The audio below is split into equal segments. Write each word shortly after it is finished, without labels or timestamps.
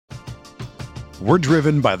We're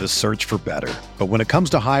driven by the search for better. But when it comes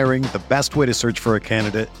to hiring, the best way to search for a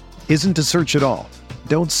candidate isn't to search at all.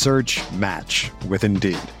 Don't search, match with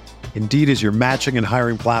Indeed. Indeed is your matching and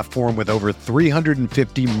hiring platform with over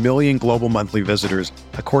 350 million global monthly visitors,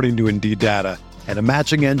 according to Indeed data, and a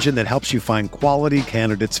matching engine that helps you find quality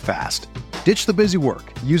candidates fast. Ditch the busy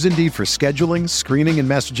work. Use Indeed for scheduling, screening, and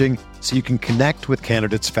messaging so you can connect with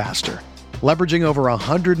candidates faster. Leveraging over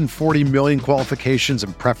 140 million qualifications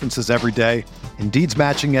and preferences every day, Indeed's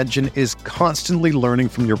matching engine is constantly learning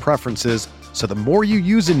from your preferences, so the more you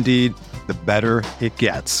use Indeed, the better it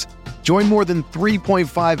gets. Join more than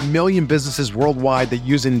 3.5 million businesses worldwide that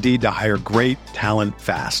use Indeed to hire great talent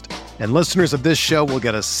fast. And listeners of this show will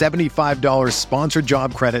get a $75 sponsored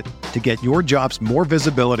job credit to get your jobs more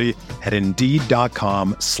visibility at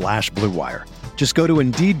Indeed.com/Blue Wire. Just go to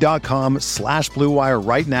Indeed.com/Blue Wire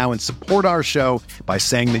right now and support our show by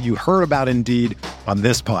saying that you heard about Indeed on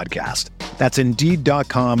this podcast. That's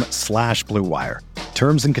Indeed.com/Blue Wire.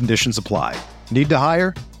 Terms and conditions apply. Need to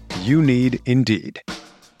hire? You need Indeed.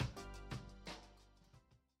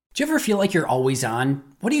 Do you ever feel like you're always on?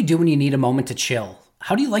 What do you do when you need a moment to chill?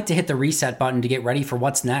 How do you like to hit the reset button to get ready for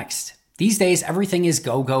what's next? These days, everything is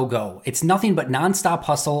go, go, go. It's nothing but nonstop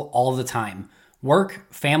hustle all the time. Work,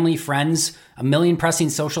 family, friends, a million pressing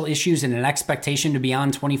social issues, and an expectation to be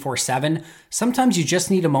on 24/7. Sometimes you just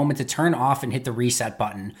need a moment to turn off and hit the reset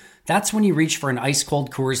button. That's when you reach for an ice-cold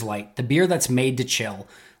Coors Light, the beer that's made to chill.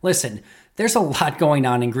 Listen, there's a lot going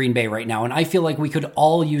on in Green Bay right now, and I feel like we could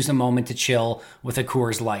all use a moment to chill with a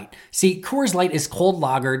Coors Light. See, Coors Light is cold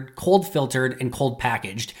lagered, cold filtered, and cold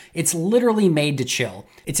packaged. It's literally made to chill.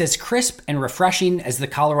 It's as crisp and refreshing as the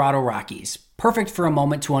Colorado Rockies. Perfect for a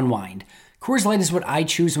moment to unwind. Coors Light is what I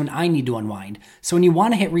choose when I need to unwind. So when you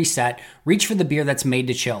want to hit reset, reach for the beer that's made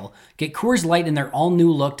to chill. Get Coors Light in their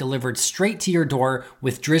all-new look delivered straight to your door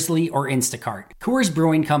with Drizzly or Instacart. Coors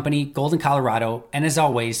Brewing Company, Golden, Colorado, and as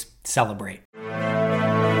always, celebrate.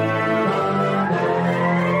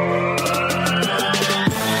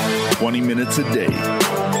 "20 minutes a day,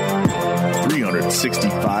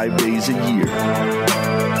 365 days a year.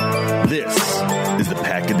 This is the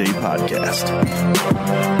Pack-A-Day Podcast.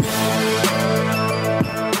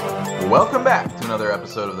 Welcome back to another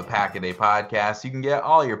episode of the Pack-A-Day Podcast. You can get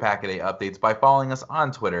all your Pack-A-Day updates by following us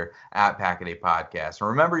on Twitter at Pack-A-Day Podcast. And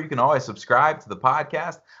remember, you can always subscribe to the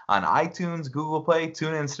podcast on iTunes, Google Play,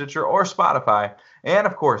 TuneIn, Stitcher, or Spotify. And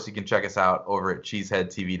of course, you can check us out over at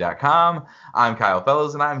cheeseheadtv.com. I'm Kyle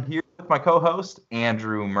Fellows, and I'm here with my co-host,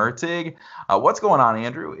 Andrew Mertig. What's going on,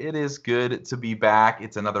 Andrew? It is good to be back.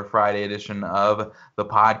 It's another Friday edition of the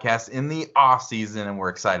podcast in the off season, and we're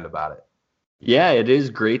excited about it. Yeah, it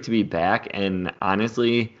is great to be back, and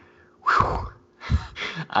honestly,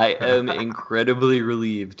 I am incredibly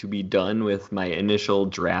relieved to be done with my initial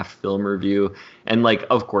draft film review. And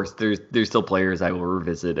of course, there's still players I will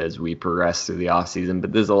revisit as we progress through the offseason,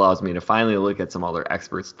 but this allows me to finally look at some other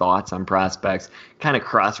experts' thoughts on prospects, kind of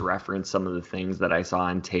cross-reference some of the things that I saw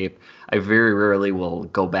on tape. I very rarely will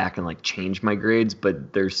go back and change my grades,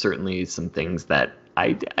 but there's certainly some things that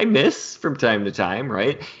I miss from time to time,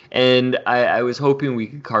 right? And I was hoping we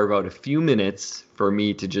could carve out a few minutes for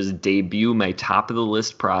me to just debut my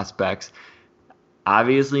top-of-the-list prospects,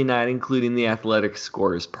 obviously not including the athletic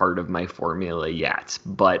scores part of my formula yet,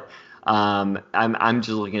 but I'm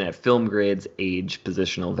just looking at film grades, age,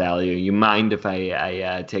 positional value. You mind if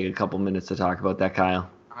I take a couple minutes to talk about that, Kyle?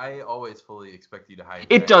 I always fully expect you to hide.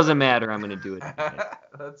 It doesn't matter. I'm going to do it.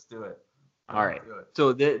 Let's do it. All right.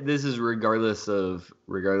 So this is regardless of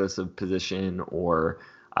position or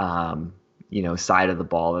side of the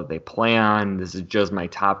ball that they play on. This is just my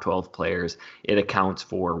top 12 players. It accounts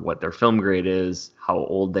for what their film grade is, how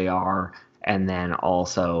old they are, and then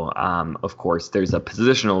also, of course, there's a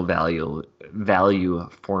positional value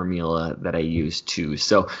formula that I use too.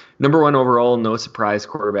 So number 1 overall, no surprise,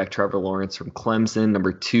 quarterback Trevor Lawrence from Clemson.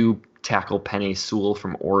 Number 2, tackle Penei Sewell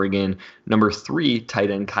from Oregon. Number 3, tight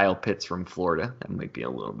end Kyle Pitts from Florida. That might be a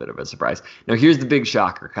little bit of a surprise. Now, here's the big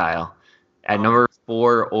shocker, Kyle. At number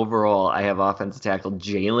 4 overall, I have offensive tackle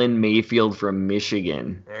Jalen Mayfield from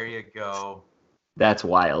Michigan. There you go. That's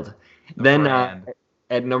wild. Then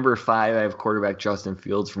at number 5, I have quarterback Justin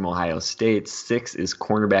Fields from Ohio State. 6 is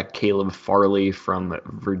cornerback Caleb Farley from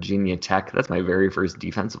Virginia Tech. That's my very first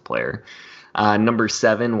defensive player. Number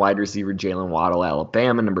 7, wide receiver Jalen Waddle,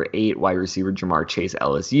 Alabama. Number 8, wide receiver Jamar Chase,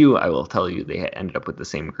 LSU. I will tell you they ended up with the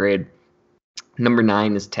same grade. Number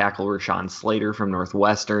 9 is tackle Rashawn Slater from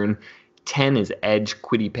Northwestern. 10 is edge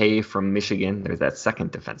Kwity Paye from Michigan. There's that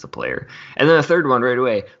second defensive player. And then the third one right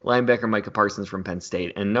away, linebacker Micah Parsons from Penn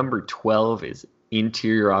State. And number 12 is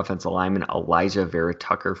interior offensive lineman Elijah Vera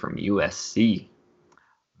Tucker from USC.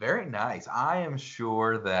 Very nice. I am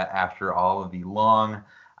sure that after all of the long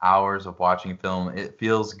hours of watching film, it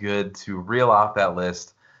feels good to reel off that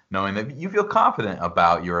list, knowing that you feel confident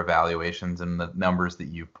about your evaluations and the numbers that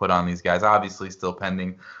you've put on these guys. Obviously, still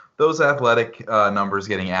pending those athletic numbers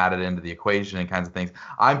getting added into the equation and kinds of things.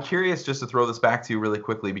 I'm curious, just to throw this back to you really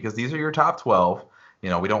quickly, because these are your top 12. We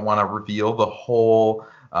don't want to reveal the whole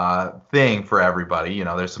thing for everybody.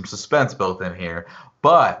 There's some suspense built in here.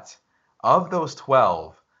 But of those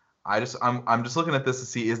 12, I'm just looking at this to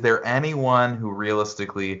see, is there anyone who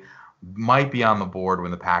realistically might be on the board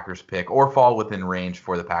when the Packers pick or fall within range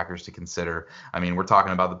for the Packers to consider? I mean, we're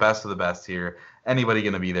talking about the best of the best here. Anybody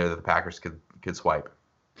going to be there that the Packers could swipe?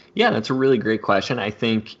 Yeah, that's a really great question. I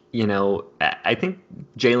think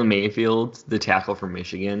Jalen Mayfield, the tackle from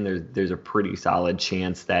Michigan, there's a pretty solid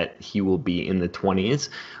chance that he will be in the 20s.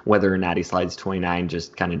 Whether or not he slides 29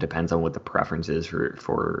 just kind of depends on what the preference is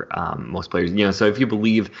for most players. So if you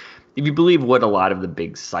believe what a lot of the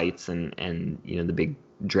big sites and the big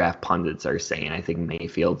draft pundits are saying, I think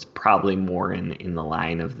Mayfield's probably more in the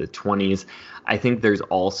line of the 20s. I think there's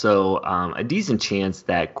also a decent chance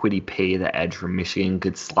that Kwity Paye, the edge from Michigan,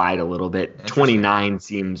 could slide a little bit. 29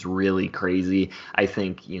 seems really crazy. I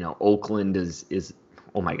think Oakland is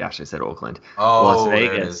oh my gosh, I said Oakland. Las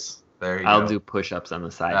Vegas. There you I'll go. do push-ups on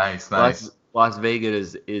the side. Nice. Las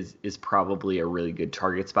Vegas is probably a really good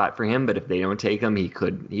target spot for him, but if they don't take him, he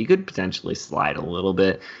could potentially slide a little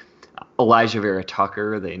bit. Elijah Vera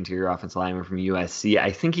Tucker, the interior offensive lineman from USC,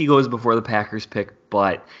 I think he goes before the Packers pick,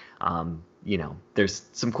 but there's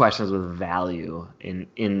some questions with value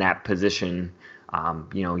in that position.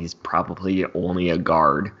 He's probably only a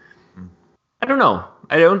guard. I don't know.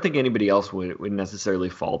 I don't think anybody else would necessarily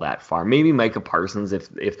fall that far. Maybe Micah Parsons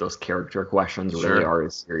if those character questions really are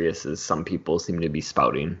as serious as some people seem to be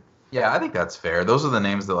spouting. Yeah, I think that's fair. Those are the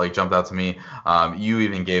names that jumped out to me. You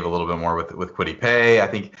even gave a little bit more with Kwity Paye. I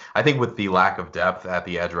think with the lack of depth at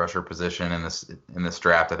the edge rusher position in this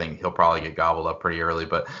draft, I think he'll probably get gobbled up pretty early.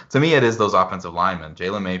 But to me, it is those offensive linemen: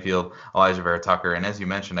 Jalen Mayfield, Elijah Vera Tucker, and as you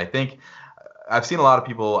mentioned, I think I've seen a lot of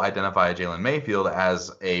people identify Jalen Mayfield as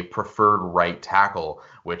a preferred right tackle.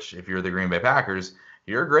 Which, if you're the Green Bay Packers,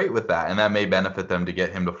 you're great with that, and that may benefit them to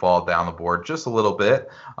get him to fall down the board just a little bit.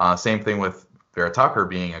 Same thing with Vera Tucker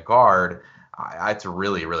being a guard. It's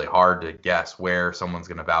really, really hard to guess where someone's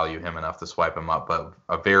going to value him enough to swipe him up, but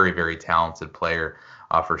a very, very talented player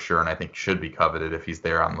for sure, and I think should be coveted if he's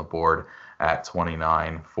there on the board at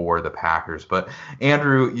 29 for the Packers. But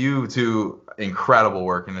Andrew, you do incredible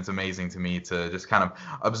work, and it's amazing to me to just kind of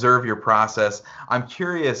observe your process. I'm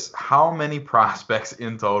curious, how many prospects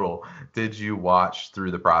in total did you watch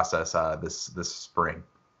through the process this spring?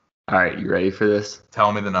 All right, you ready for this?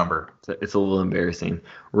 Tell me the number. It's a little embarrassing.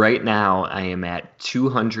 Right now, I am at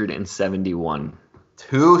 271.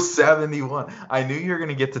 271. I knew you were going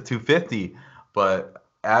to get to 250, but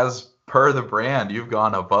as per the brand, you've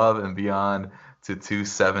gone above and beyond to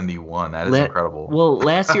 271. That is incredible. Well,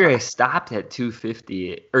 last year I stopped at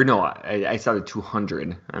 250. Or no, I stopped at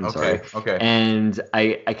 200. I'm sorry. Okay. And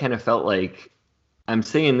I kind of felt like I'm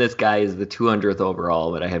saying this guy is the 200th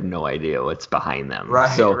overall, but I have no idea what's behind them.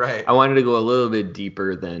 Right. I wanted to go a little bit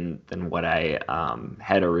deeper than what I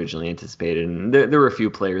had originally anticipated. And there were a few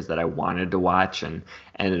players that I wanted to watch and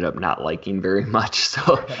ended up not liking very much.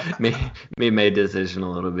 So made my decision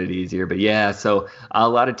a little bit easier. But yeah, so a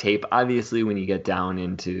lot of tape. Obviously, when you get down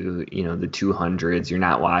into the 200s, you're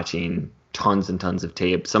not watching tons and tons of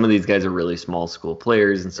tape. Some of these guys are really small school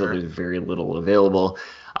players, and so there's very little available.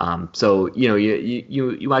 So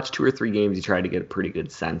you watch 2 or 3 games, you try to get a pretty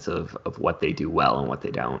good sense of what they do well and what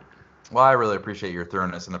they don't. Well, I really appreciate your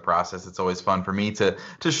thoroughness in the process. It's always fun for me to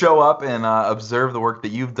show up and observe the work that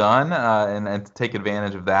you've done and to take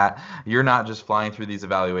advantage of that. You're not just flying through these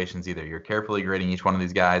evaluations either. You're carefully grading each one of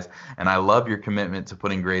these guys, and I love your commitment to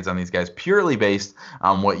putting grades on these guys purely based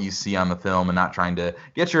on what you see on the film and not trying to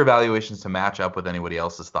get your evaluations to match up with anybody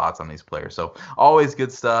else's thoughts on these players. So always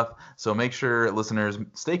good stuff. So make sure, listeners,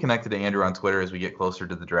 stay connected to Andrew on Twitter as we get closer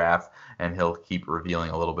to the draft, and he'll keep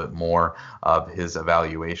revealing a little bit more of his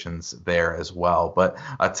evaluations there as well. But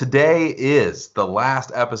today is the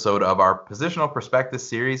last episode of our Positional Prospectus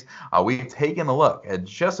series. We've taken a look at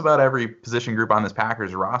just about every position group on this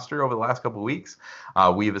Packers roster over the last couple of weeks.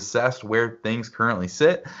 We've assessed where things currently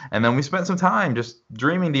sit, and then we spent some time just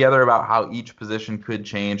dreaming together about how each position could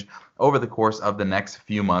change over the course of the next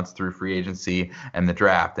few months through free agency and the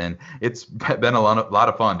draft. And it's been a lot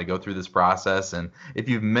of fun to go through this process. And if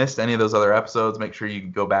you've missed any of those other episodes, make sure you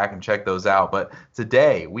go back and check those out. But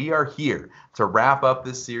today we are here to wrap up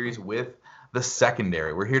this series with the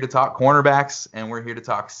secondary. We're here to talk cornerbacks, and we're here to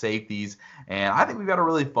talk safeties, and I think we've got a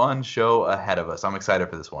really fun show ahead of us. I'm excited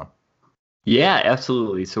for this one. Yeah,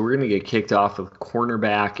 absolutely. So we're going to get kicked off with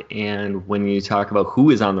cornerback, and when you talk about who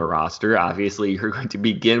is on the roster, obviously you're going to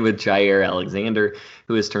begin with Jaire Alexander,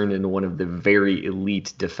 who has turned into one of the very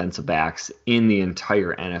elite defensive backs in the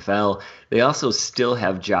entire NFL. They also still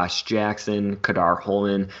have Josh Jackson, Kadar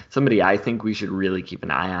Holman, somebody I think we should really keep an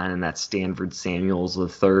eye on, and that's Stanford Samuels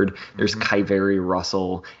III. There's Kyveri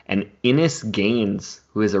Russell, and Innis Gaines,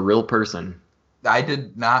 who is a real person. I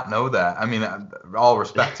did not know that. I mean, all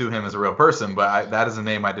respect to him as a real person, but that is a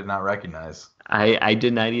name I did not recognize. I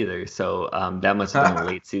did not either. So that must have been a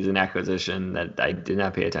late season acquisition that I did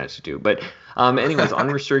not pay attention to. But anyways,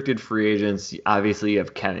 unrestricted free agents, obviously you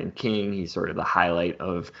have Kevin King. He's sort of the highlight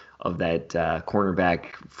of that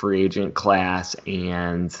cornerback free agent class.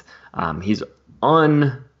 And he's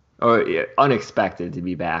unexpected to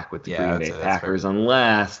be back with the Green Bay Packers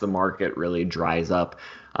unless the market really dries up.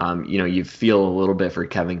 You feel a little bit for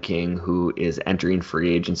Kevin King, who is entering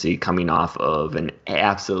free agency coming off of an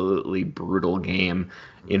absolutely brutal game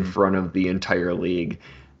in front of the entire league.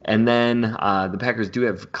 And then the Packers do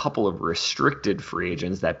have a couple of restricted free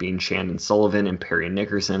agents, that being Shannon Sullivan and Perry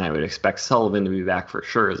Nickerson. I would expect Sullivan to be back for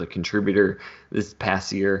sure as a contributor this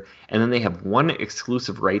past year. And then they have one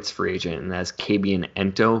exclusive rights free agent, and that's Kabian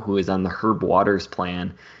Ento, who is on the Herb Waters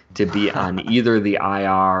plan to be on either the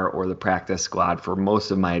IR or the practice squad for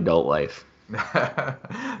most of my adult life.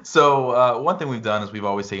 So one thing we've done is we've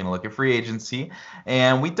always taken a look at free agency,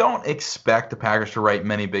 and we don't expect the Packers to write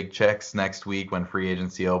many big checks next week when free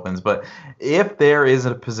agency opens. But if there is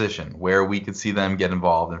a position where we could see them get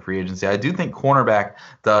involved in free agency, I do think cornerback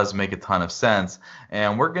does make a ton of sense.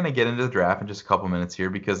 And we're going to get into the draft in just a couple minutes here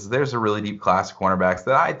because there's a really deep class of cornerbacks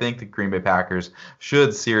that I think the Green Bay Packers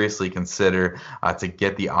should seriously consider to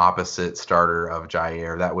get the opposite starter of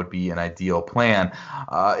Jaire. That would be an ideal plan.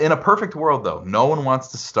 In a perfect world, though, no one wants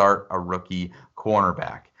to start a rookie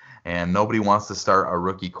cornerback, and nobody wants to start a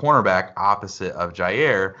rookie cornerback opposite of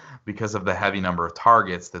Jaire because of the heavy number of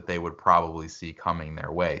targets that they would probably see coming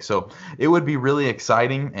their way. So it would be really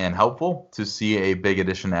exciting and helpful to see a big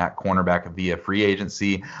addition at cornerback via free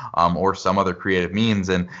agency or some other creative means.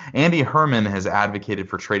 And Andy Herman has advocated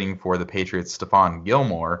for trading for the Patriots' Stephon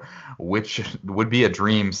Gilmore, which would be a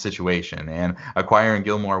dream situation. And acquiring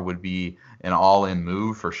Gilmore would be an all-in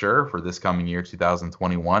move for sure for this coming year,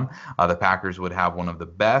 2021. The Packers would have one of the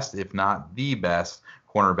best, if not the best,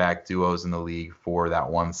 cornerback duos in the league for that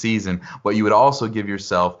one season, but you would also give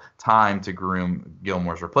yourself time to groom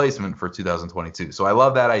Gilmore's replacement for 2022. So I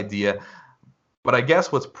love that idea, but I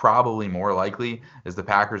guess what's probably more likely is the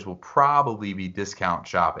Packers will probably be discount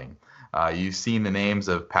shopping. You've seen the names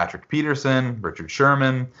of Patrick Peterson, Richard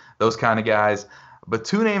Sherman, those kind of guys. But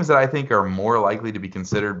two names that I think are more likely to be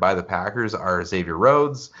considered by the Packers are Xavier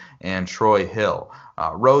Rhodes and Troy Hill.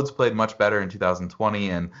 Rhodes played much better in 2020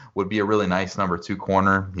 and would be a really nice number 2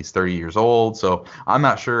 corner. He's 30 years old, so I'm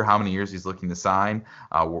not sure how many years he's looking to sign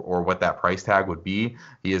or what that price tag would be.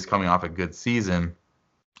 He is coming off a good season.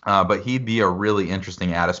 But he'd be a really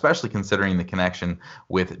interesting add, especially considering the connection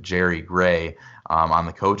with Jerry Gray on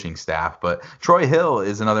the coaching staff. But Troy Hill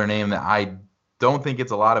is another name that I don't think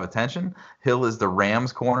gets a lot of attention. Hill is the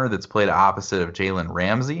Rams corner that's played opposite of Jalen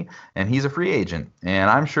Ramsey, and he's a free agent. And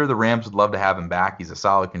I'm sure the Rams would love to have him back. He's a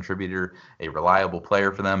solid contributor, a reliable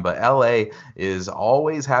player for them. But LA is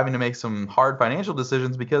always having to make some hard financial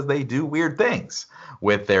decisions because they do weird things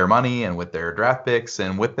with their money and with their draft picks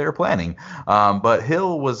and with their planning. But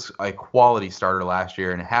Hill was a quality starter last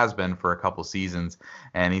year and has been for a couple seasons.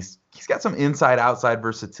 And he's got some inside-outside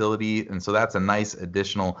versatility, and so that's a nice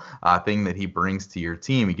additional thing that he brings to your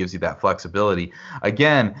team. He gives you that flexibility.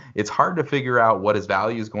 Again, it's hard to figure out what his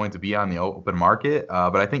value is going to be on the open market,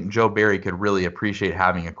 but I think Joe Barry could really appreciate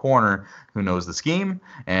having a corner who knows the scheme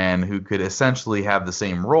and who could essentially have the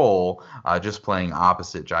same role, just playing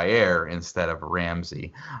opposite Jaire instead of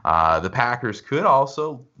Ramsey. The Packers could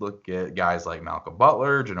also look at guys like Malcolm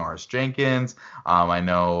Butler, Janoris Jenkins. I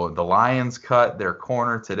know the Lions cut their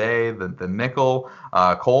corner today, the nickel,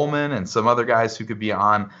 Coleman, and some other guys who could be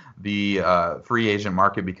on the free agent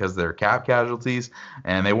market because they're cap casualties,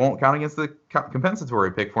 and they won't count against the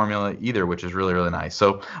compensatory pick formula either, which is really, really nice.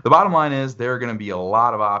 So the bottom line is there are going to be a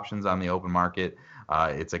lot of options on the open market.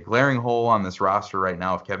 It's a glaring hole on this roster right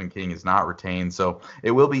now if Kevin King is not retained. So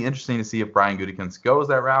it will be interesting to see if Brian Gutekunst goes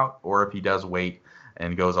that route or if he does wait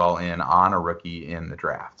and goes all in on a rookie in the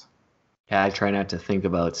draft. Yeah, I try not to think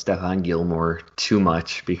about Stephon Gilmore too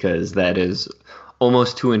much because that is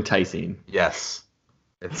almost too enticing. Yes.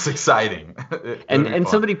 It's exciting. And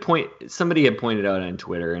somebody had pointed out on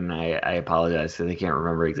Twitter, and I apologize because I can't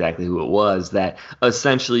remember exactly who it was, that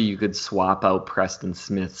essentially you could swap out Preston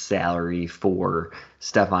Smith's salary for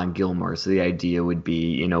Stephon Gilmore. So the idea would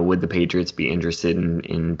be, would the Patriots be interested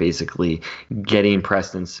in basically getting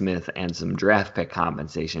Preston Smith and some draft pick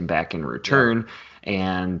compensation back in return? Yeah.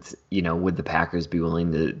 And, would the Packers be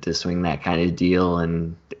willing to swing that kind of deal?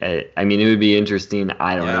 And it would be interesting.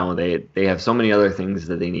 I don't know. They have so many other things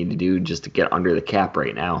that they need to do just to get under the cap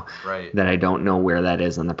right now, right, that I don't know where that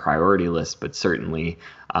is on the priority list, but certainly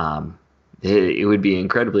it would be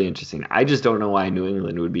incredibly interesting. I just don't know why New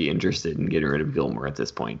England would be interested in getting rid of Gilmore at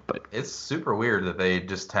this point. But it's super weird that they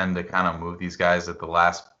just tend to kind of move these guys at the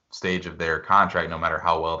last stage of their contract, no matter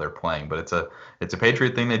how well they're playing. But it's a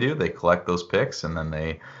Patriot thing they do. They collect those picks, and then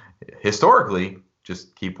they historically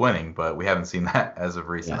just keep winning. But we haven't seen that as of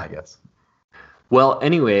recent, I guess. Well,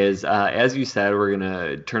 anyways, as you said, we're going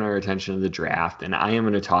to turn our attention to the draft, and I am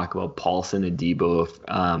going to talk about Paulson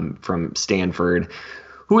Adebo from Stanford,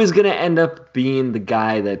 who is going to end up being the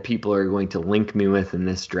guy that people are going to link me with in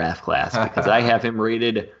this draft class, because I have him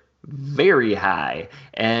rated very high,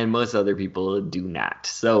 and most other people do not.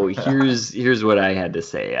 So here's what I had to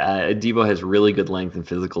say. Adebo has really good length and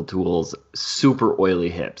physical tools, super oily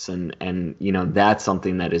hips, and that's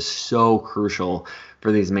something that is so crucial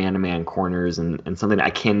for these man-to-man corners, and something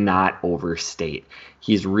I cannot overstate.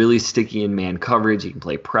 He's really sticky in man coverage. He can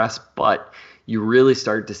play press, but you really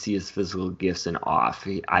start to see his physical gifts in off.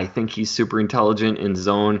 I think he's super intelligent in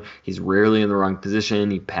zone. He's rarely in the wrong position.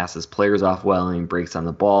 He passes players off well, and he breaks on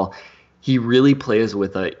the ball. He really plays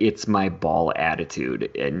with a "it's my ball"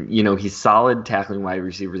 attitude. And, he's solid tackling wide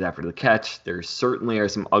receivers after the catch. There certainly are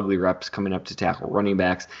some ugly reps coming up to tackle running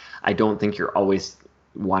backs. I don't think you're always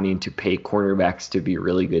wanting to pay cornerbacks to be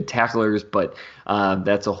really good tacklers, but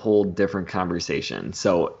that's a whole different conversation.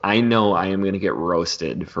 So I know I am going to get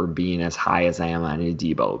roasted for being as high as I am on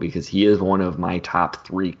Adebo, because he is one of my top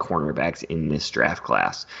 3 cornerbacks in this draft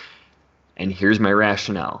class. And here's my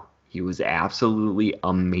rationale. He was absolutely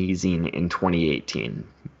amazing in 2018.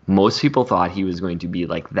 Most people thought he was going to be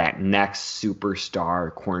like that next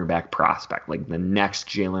superstar cornerback prospect, like the next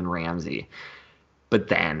Jalen Ramsey. But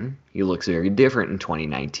then he looks very different in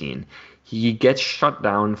 2019. He gets shut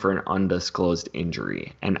down for an undisclosed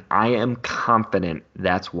injury, and I am confident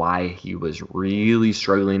that's why he was really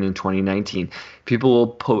struggling in 2019. People will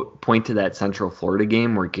point to that Central Florida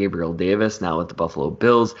game where Gabriel Davis, now with the Buffalo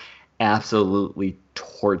Bills, absolutely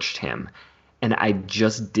torched him. And I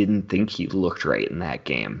just didn't think he looked right in that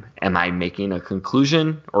game. Am I making a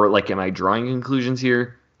conclusion? Or am I drawing conclusions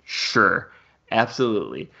here? Sure,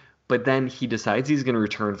 absolutely. But then he decides he's going to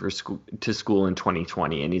return to school in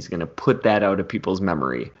 2020, and he's going to put that out of people's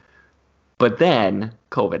memory. But then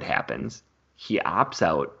COVID happens. He opts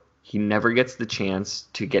out. He never gets the chance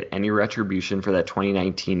to get any retribution for that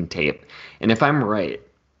 2019 tape. And if I'm right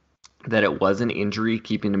that it was an injury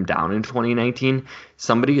keeping him down in 2019,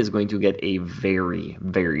 somebody is going to get a very,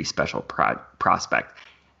 very special prospect.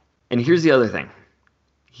 And here's the other thing.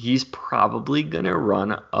 He's probably going to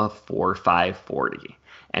run a 4.5 40.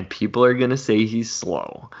 And people are going to say he's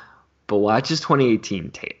slow. But watch his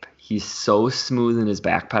 2018 tape. He's so smooth in his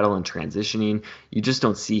back pedal and transitioning. You just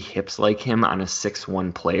don't see hips like him on a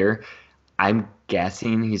 6'1 player. I'm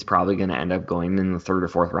guessing he's probably going to end up going in the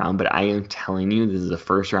 3rd or 4th round. But I am telling you, this is a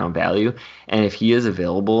first-round value. And if he is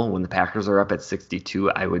available when the Packers are up at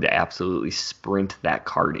 62, I would absolutely sprint that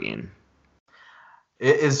card in.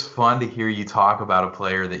 It is fun to hear you talk about a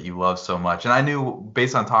player that you love so much. And I knew,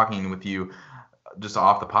 based on talking with you just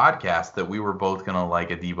off the podcast, that we were both going to like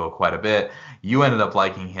Adebo quite a bit. You ended up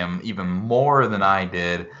liking him even more than I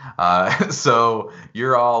did. So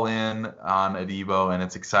you're all in on Adebo, and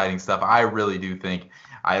it's exciting stuff. I really do think,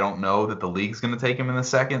 I don't know that the league's going to take him in the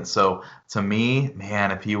 2nd. So to me,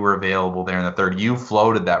 man, if he were available there in the 3rd, you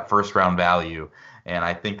floated that first-round value, and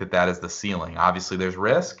I think that is the ceiling. Obviously, there's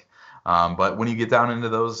risk. But when you get down into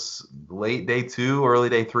those late day 2, early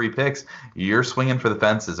day 3 picks, you're swinging for the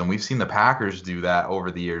fences. And we've seen the Packers do that over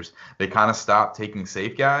the years. They kind of stop taking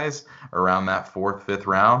safe guys around that 4th, 5th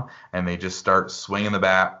round, and they just start swinging the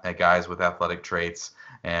bat at guys with athletic traits.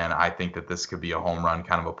 And I think that this could be a home run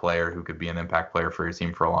kind of a player who could be an impact player for your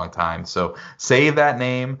team for a long time. So save that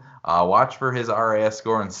name, watch for his RAS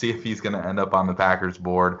score, and see if he's going to end up on the Packers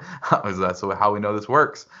board. That's how we know this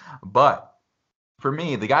works. But for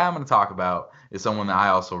me, the guy I'm going to talk about is someone that I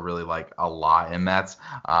also really like a lot, and that's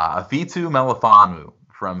Ifeatu Melifonwu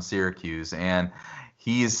from Syracuse. And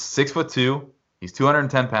he's 6'2", He's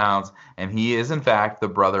 210 pounds, and he is, in fact, the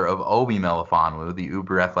brother of Obi Melifonwu, the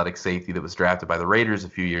uber-athletic safety that was drafted by the Raiders a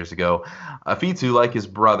few years ago. Afitu, like his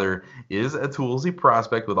brother, is a toolsy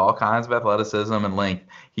prospect with all kinds of athleticism and length.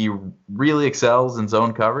 He really excels in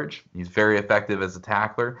zone coverage. He's very effective as a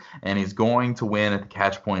tackler, and he's going to win at the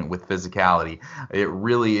catch point with physicality. It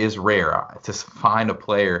really is rare to find a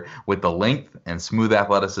player with the length and smooth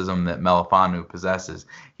athleticism that Melifonwu possesses.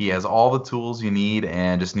 He has all the tools you need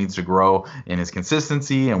and just needs to grow in his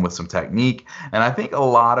consistency and with some technique. And I think a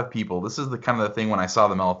lot of people, this is the kind of the thing when I saw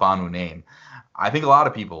the Melifonwu name, I think a lot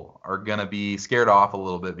of people are going to be scared off a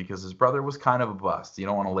little bit because his brother was kind of a bust. You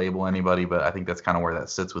don't want to label anybody, but I think that's kind of where that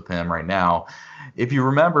sits with him right now. If you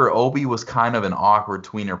remember, Obi was kind of an awkward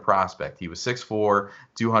tweener prospect. He was 6'4",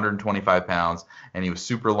 225 pounds, and he was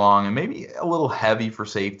super long and maybe a little heavy for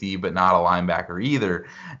safety, but not a linebacker either.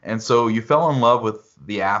 And so you fell in love with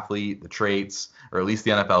the athlete, the traits, or at least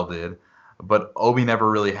the NFL did. But Obi never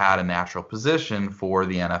really had a natural position for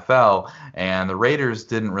the NFL, and the Raiders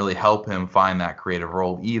didn't really help him find that creative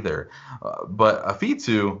role either. But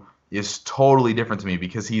Afitu is totally different to me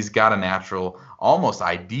because he's got a natural, almost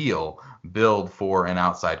ideal build for an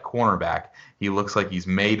outside cornerback. He looks like he's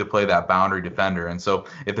made to play that boundary defender. And so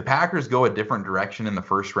if the Packers go a different direction in the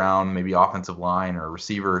first round, maybe offensive line or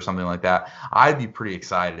receiver or something like that, I'd be pretty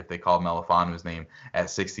excited if they called Melifonwu's name at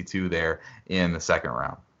 62 there in the second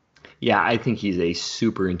round. Yeah, I think he's a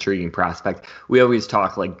super intriguing prospect. We always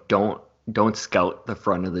talk like don't scout the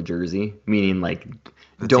front of the jersey, meaning like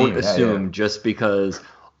don't assume just because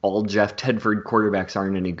all Jeff Tedford quarterbacks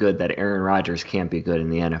aren't any good that Aaron Rodgers can't be good in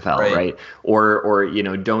the NFL, right? Or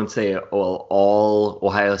don't say, well, all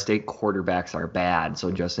Ohio State quarterbacks are bad,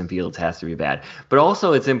 so Justin Fields has to be bad. But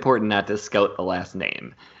also it's important not to scout the last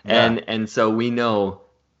name. Yeah. And so we know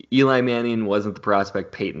Eli Manning wasn't the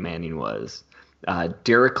prospect Peyton Manning was.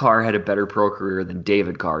 Derek Carr had a better pro career than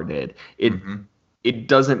David Carr did. It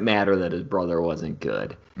doesn't matter that his brother wasn't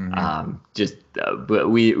good. But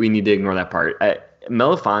we need to ignore that part.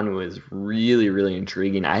 Melifonwu is really, really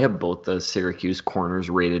intriguing. I have both the Syracuse corners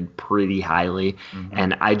rated pretty highly,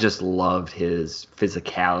 and I just loved his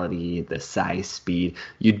physicality, the size, speed.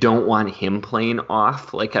 You don't want him playing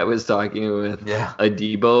off like I was talking with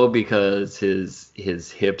Adebo because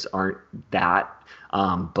his hips aren't that.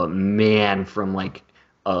 But man, from like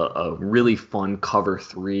a really fun cover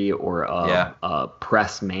three or a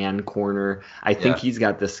press man corner, I think he's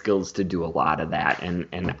got the skills to do a lot of that.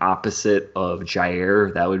 And opposite of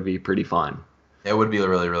Jair, that would be pretty fun. It would be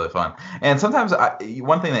really, really fun. And sometimes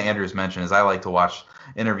one thing that Andrew's mentioned is I like to watch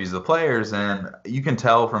interviews of the players, and you can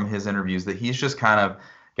tell from his interviews that he's just kind of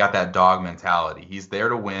got that dog mentality. He's there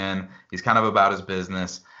to win. He's kind of about his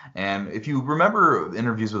business. And if you remember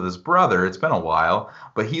interviews with his brother, it's been a while,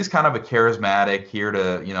 but he's kind of a charismatic, here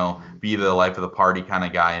to, be the life of the party kind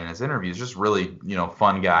of guy in his interviews. Just really,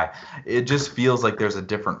 fun guy. It just feels like there's a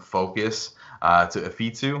different focus to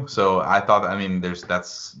Afitu. So I thought,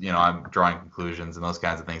 that's I'm drawing conclusions and those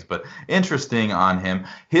kinds of things, but interesting on him.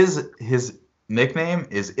 His nickname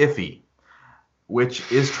is Iffy,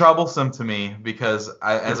 which is troublesome to me because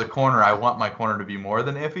as a corner, I want my corner to be more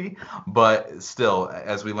than iffy. But still,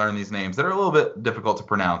 as we learn these names that are a little bit difficult to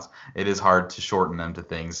pronounce, it is hard to shorten them to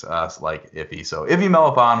things like iffy. So Iffy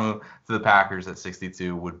Melifonwu to the Packers at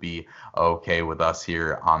 62 would be okay with us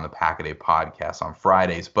here on the Pack-A-Day podcast on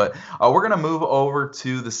Fridays. But we're going to move over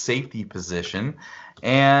to the safety position.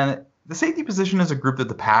 And the safety position is a group that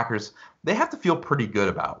the Packers, they have to feel pretty good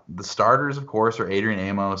about. The starters, of course, are Adrian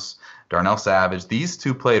Amos, Darnell Savage. These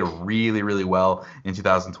two played really, really well in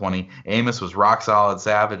 2020. Amos was rock solid.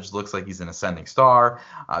 Savage looks like he's an ascending star.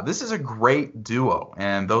 This is a great duo,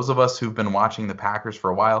 and those of us who've been watching the Packers for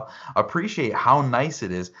a while appreciate how nice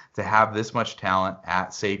it is to have this much talent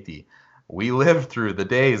at safety. We lived through the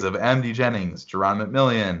days of M.D. Jennings, Jerron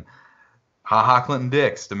McMillian, HaHa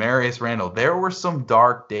Clinton-Dix, Demarius Randall. There were some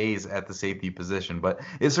dark days at the safety position, but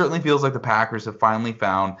it certainly feels like the Packers have finally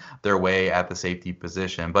found their way at the safety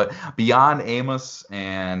position. But beyond Amos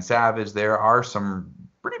and Savage, there are some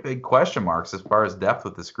pretty big question marks as far as depth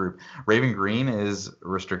with this group. Raven Green is a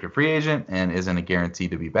restricted free agent and isn't a guarantee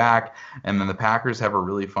to be back. And then the Packers have a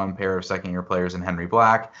really fun pair of second-year players in Henry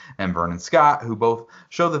Black and Vernon Scott, who both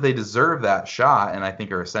show that they deserve that shot and I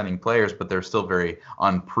think are ascending players, but they're still very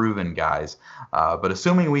unproven guys. But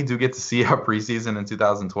assuming we do get to see a preseason in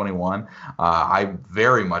 2021, I'm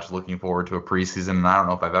very much looking forward to a preseason, and I don't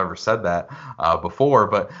know if I've ever said that before,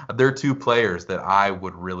 but they're two players that I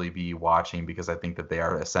would really be watching because I think that they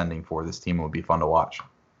are ascending for this team. It would be fun to watch.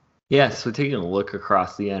 Yeah, so taking a look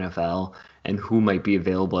across the NFL and who might be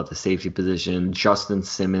available at the safety position, Justin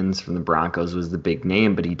Simmons from the Broncos was the big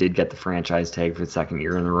name, but he did get the franchise tag for the second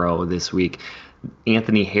year in a row this week.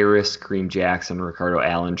 Anthony Harris, Kareem Jackson, Ricardo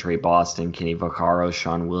Allen, Trey Boston, Kenny Vaccaro,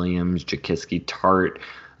 Sean Williams, Jaquiski Tart,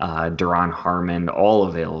 Duron Harmon, all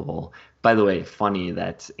available. By the way, funny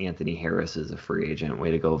that Anthony Harris is a free agent.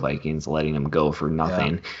 Way to go, Vikings, letting him go for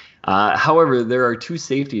nothing. However, there are two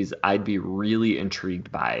safeties I'd be really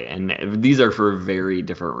intrigued by, and these are for very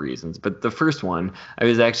different reasons. But the first one, I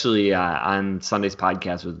was actually on Sunday's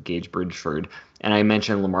podcast with Gage Bridgeford, and I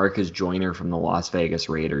mentioned LaMarcus Joyner from the Las Vegas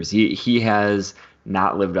Raiders. He has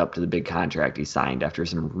not lived up to the big contract he signed after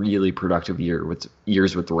some really productive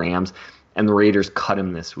years with the Rams. And the Raiders cut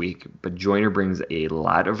him this week. But Joyner brings a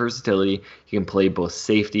lot of versatility. He can play both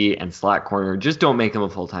safety and slot corner. Just don't make him a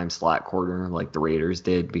full-time slot corner like the Raiders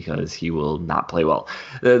did, because he will not play well.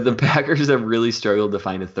 The Packers have really struggled to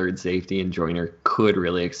find a third safety, and Joyner could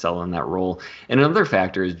really excel in that role. And another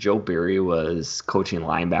factor is Joe Barry was coaching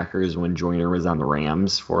linebackers when Joyner was on the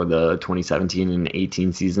Rams for the 2017 and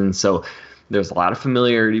 18 season. So there's a lot of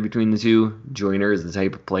familiarity between the two. Joyner is the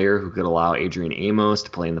type of player who could allow Adrian Amos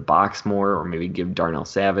to play in the box more, or maybe give Darnell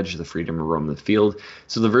Savage the freedom to roam the field.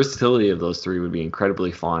 So the versatility of those three would be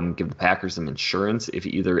incredibly fun, give the Packers some insurance if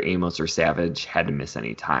either Amos or Savage had to miss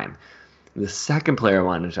any time. The second player I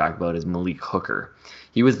wanted to talk about is Malik Hooker.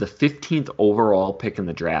 He was the 15th overall pick in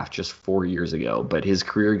the draft just 4 years ago, but his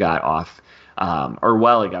career got off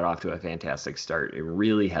it got off to a fantastic start. It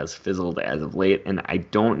really has fizzled as of late, and I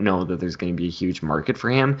don't know that there's going to be a huge market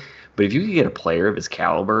for him. But if you could get a player of his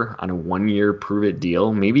caliber on a 1-year prove-it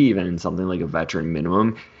deal, maybe even in something like a veteran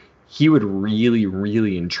minimum, he would really,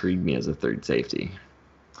 really intrigue me as a third safety.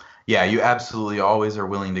 Yeah, you absolutely always are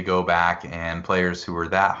willing to go back and players who are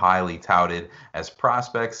that highly touted as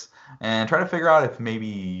prospects and try to figure out if maybe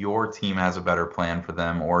your team has a better plan for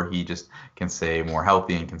them, or he just can stay more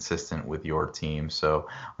healthy and consistent with your team. So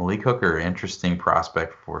Malik Hooker, interesting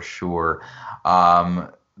prospect for sure.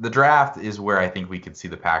 The draft is where I think we could see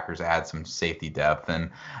the Packers add some safety depth, and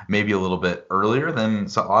maybe a little bit earlier than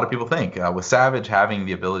a lot of people think. With Savage having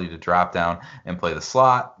the ability to drop down and play the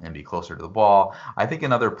slot and be closer to the ball, I think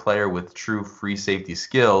another player with true free safety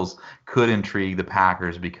skills could intrigue the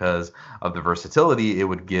Packers because of the versatility it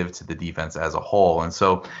would give to the defense as a whole. And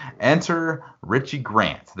so enter Richie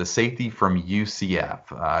Grant, the safety from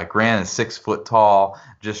UCF. Grant is 6 foot tall,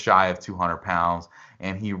 just shy of 200 pounds.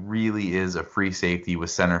 And he really is a free safety with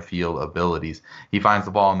center field abilities. He finds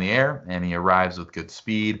the ball in the air, and he arrives with good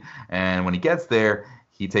speed. And when he gets there,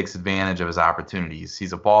 he takes advantage of his opportunities.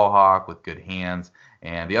 He's a ball hawk with good hands.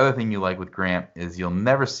 And the other thing you like with Grant is you'll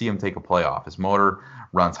never see him take a play off. His motor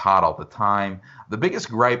runs hot all the time. The biggest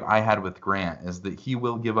gripe I had with Grant is that he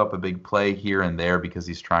will give up a big play here and there because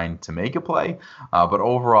he's trying to make a play. But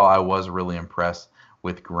overall, I was really impressed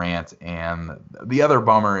with Grant. And the other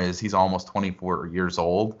bummer is he's almost 24 years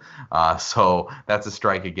old. So that's a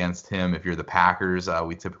strike against him. If you're the Packers,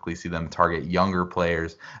 we typically see them target younger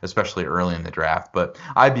players, especially early in the draft. But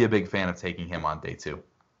I'd be a big fan of taking him on day 2.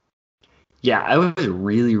 Yeah, I was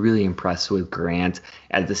really, really impressed with Grant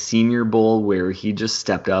at the Senior Bowl, where he just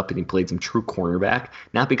stepped up and he played some true cornerback,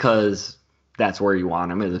 not because that's where you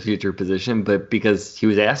want him as a future position, but because he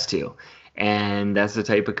was asked to. And that's the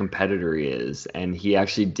type of competitor he is. And he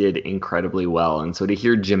actually did incredibly well. And so to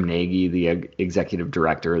hear Jim Nagy, the executive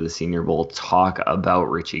director of the Senior Bowl, talk about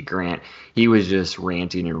Richie Grant, he was just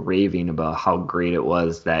ranting and raving about how great it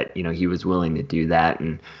was that, he was willing to do that.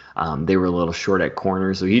 And they were a little short at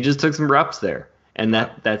corner, so he just took some reps there. And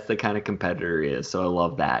that's the kind of competitor he is. So I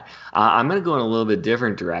love that. I'm going to go in a little bit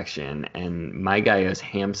different direction. And my guy is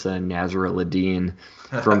Hamza Nasruddin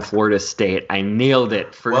from Florida State. I nailed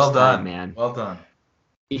it first time, man. Well done.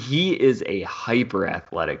 He is a hyper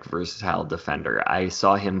athletic, versatile defender. I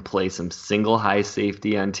saw him play some single high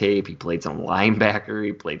safety on tape. He played some linebacker.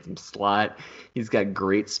 He played some slot. He's got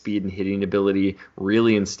great speed and hitting ability,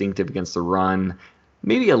 really instinctive against the run.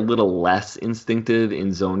 Maybe a little less instinctive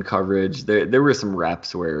in zone coverage. There were some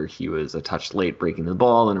reps where he was a touch late breaking the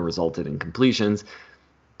ball and it resulted in completions,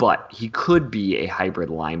 but he could be a hybrid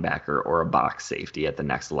linebacker or a box safety at the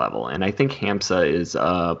next level. And I think Hamza is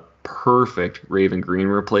a perfect Raven Green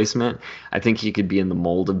replacement. I think he could be in the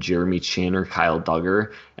mold of Jeremy Chin or Kyle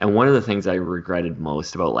Duggar. And one of the things I regretted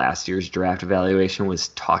most about last year's draft evaluation was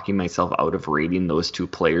talking myself out of rating those two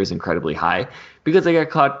players incredibly high, because I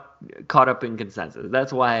got caught up in consensus.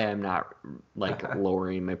 That's why I'm not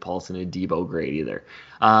lowering my pulse in a Debo grade either.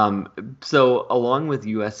 So along with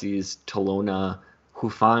USC's Talona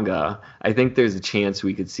Hufanga, I think there's a chance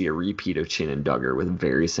we could see a repeat of Chin and Duggar with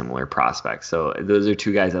very similar prospects. So those are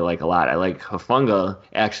two guys I like a lot. I like Hufanga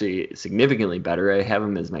actually significantly better. I have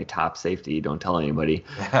him as my top safety. Don't tell anybody.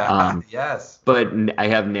 Yes. But I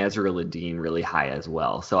have Nazar-Ladin really high as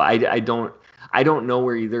well. So I don't know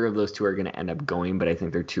where either of those two are going to end up going, but I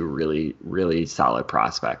think they're two really, really solid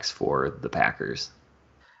prospects for the Packers.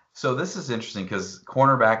 So this is interesting because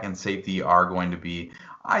cornerback and safety are going to be,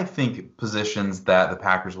 I think, positions that the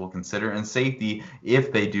Packers will consider. And safety,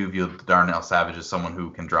 if they do view Darnell Savage as someone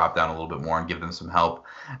who can drop down a little bit more and give them some help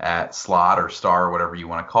at slot or star or whatever you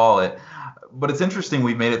want to call it. But it's interesting,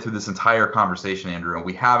 we've made it through this entire conversation, Andrew, and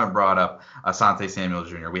we haven't brought up Asante Samuel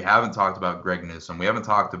Jr. We haven't talked about Greg Newsome. We haven't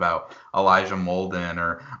talked about Elijah Molden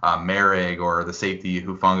or Merrig or the safety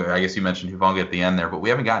Hufanga. I guess you mentioned Hufanga at the end there, but we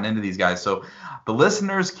haven't gotten into these guys. So the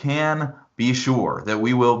listeners can be sure that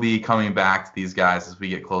we will be coming back to these guys as we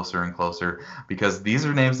get closer and closer, because these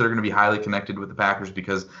are names that are going to be highly connected with the Packers,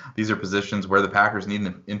 because these are positions where the Packers need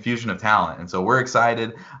an infusion of talent. And so we're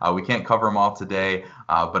excited. We can't cover them all today,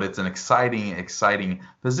 but it's an exciting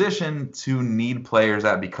position to need players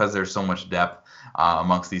at, because there's so much depth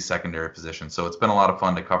amongst these secondary positions. So it's been a lot of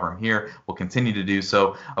fun to cover them here. We'll continue to do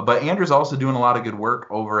so. But Andrew's also doing a lot of good work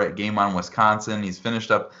over at Game On Wisconsin. He's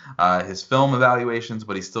finished up his film evaluations,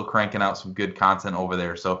 but he's still cranking out some good content over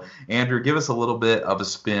there. So Andrew, give us a little bit of a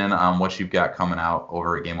spin on what you've got coming out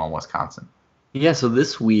over at Game On Wisconsin. Yeah, so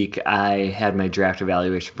this week I had my draft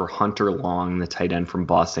evaluation for Hunter Long, the tight end from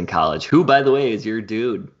Boston College, who, by the way, is your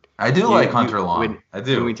dude. I do like Hunter Long. I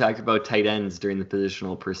do. When we talked about tight ends during the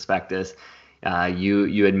positional prospectus,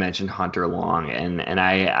 you had mentioned Hunter Long, and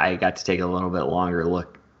I got to take a little bit longer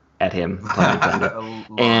look at him.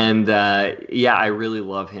 And I really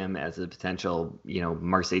love him as a potential,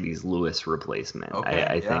 Mercedes Lewis replacement. Okay,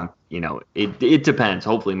 I think, it depends.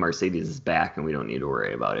 Hopefully Mercedes is back and we don't need to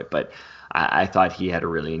worry about it. But I thought he had a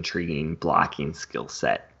really intriguing blocking skill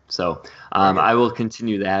set. So I will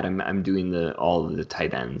continue that. I'm doing all of the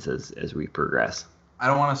tight ends as we progress. I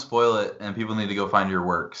don't want to spoil it, and people need to go find your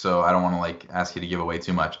work, so I don't want to ask you to give away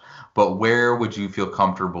too much. But where would you feel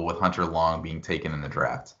comfortable with Hunter Long being taken in the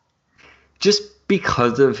draft? Just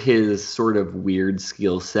because of his sort of weird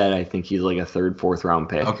skill set, I think he's like a third, fourth round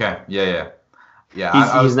pick. Okay, yeah.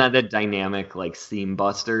 He's not that dynamic seam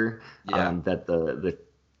buster that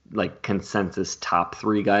the consensus top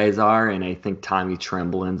three guys are, and I think Tommy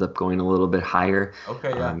Tremble ends up going a little bit higher. Okay,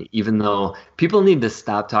 yeah. Even though people need to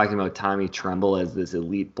stop talking about Tommy Tremble as this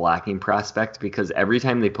elite blocking prospect, because every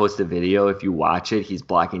time they post a video, if you watch it, he's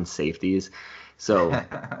blocking safeties. So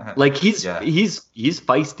he's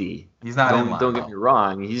feisty. He's not in line. Don't get me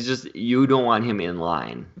wrong. He's just, you don't want him in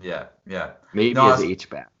line. Yeah. Maybe as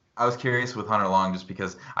H-back. I was curious with Hunter Long just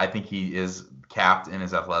because I think he is capped in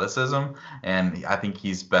his athleticism, and I think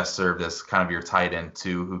he's best served as kind of your tight end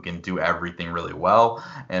too, who can do everything really well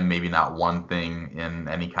and maybe not one thing in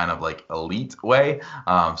any kind of elite way.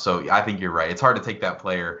 So I think you're right. It's hard to take that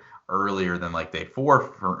player earlier than day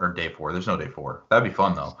 4 or day 4. There's no day 4. That'd be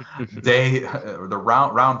fun though.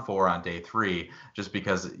 round 4 on day 3, just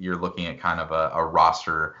because you're looking at kind of a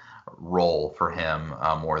roster role for him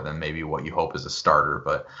more than maybe what you hope is a starter.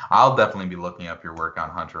 But I'll definitely be looking up your work on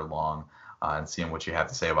Hunter Long and seeing what you have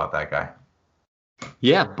to say about that guy.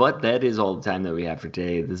 Yeah, but that is all the time that we have for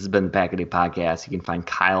today. This has been the Pack a Day Podcast. You can find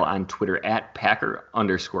Kyle on Twitter at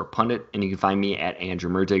Packer_pundit, and you can find me at Andrew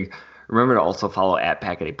Mertig. Remember to also follow at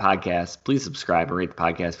Pack a Day Podcast. Please subscribe and rate the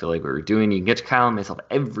podcast if you like what we're doing. You can get to Kyle and myself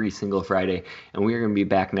every single Friday, and we are going to be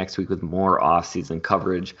back next week with more off-season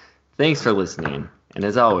coverage. Thanks for listening, and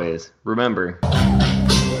as always, remember...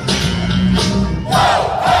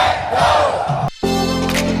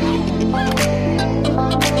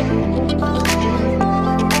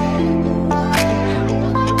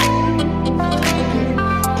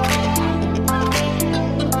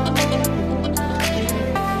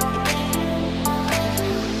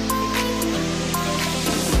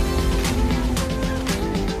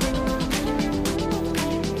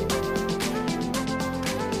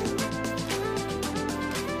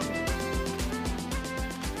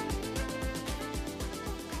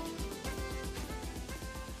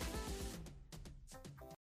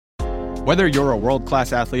 Whether you're a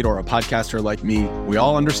world-class athlete or a podcaster like me, we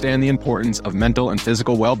all understand the importance of mental and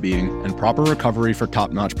physical well-being and proper recovery for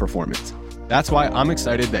top-notch performance. That's why I'm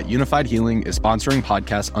excited that Unified Healing is sponsoring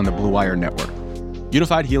podcasts on the Blue Wire Network.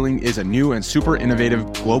 Unified Healing is a new and super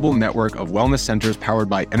innovative global network of wellness centers powered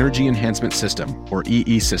by Energy Enhancement System, or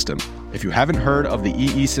EE System. If you haven't heard of the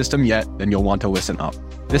EE System yet, then you'll want to listen up.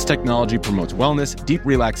 This technology promotes wellness, deep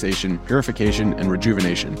relaxation, purification, and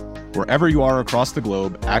rejuvenation. Wherever you are across the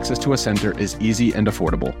globe, access to a center is easy and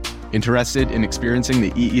affordable. Interested in experiencing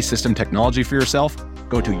the EE System technology for yourself?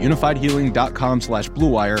 Go to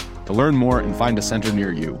unifiedhealing.com/bluewire to learn more and find a center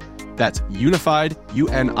near you. That's unified,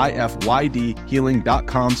 UNIFYD,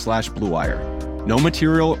 healing.com/bluewire. No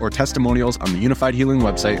material or testimonials on the Unified Healing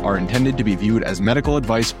website are intended to be viewed as medical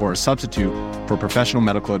advice or a substitute for professional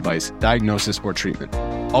medical advice, diagnosis, or treatment.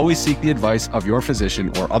 Always seek the advice of your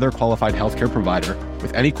physician or other qualified healthcare provider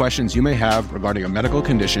with any questions you may have regarding a medical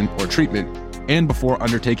condition or treatment and before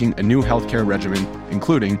undertaking a new healthcare regimen,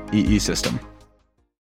 including EE System.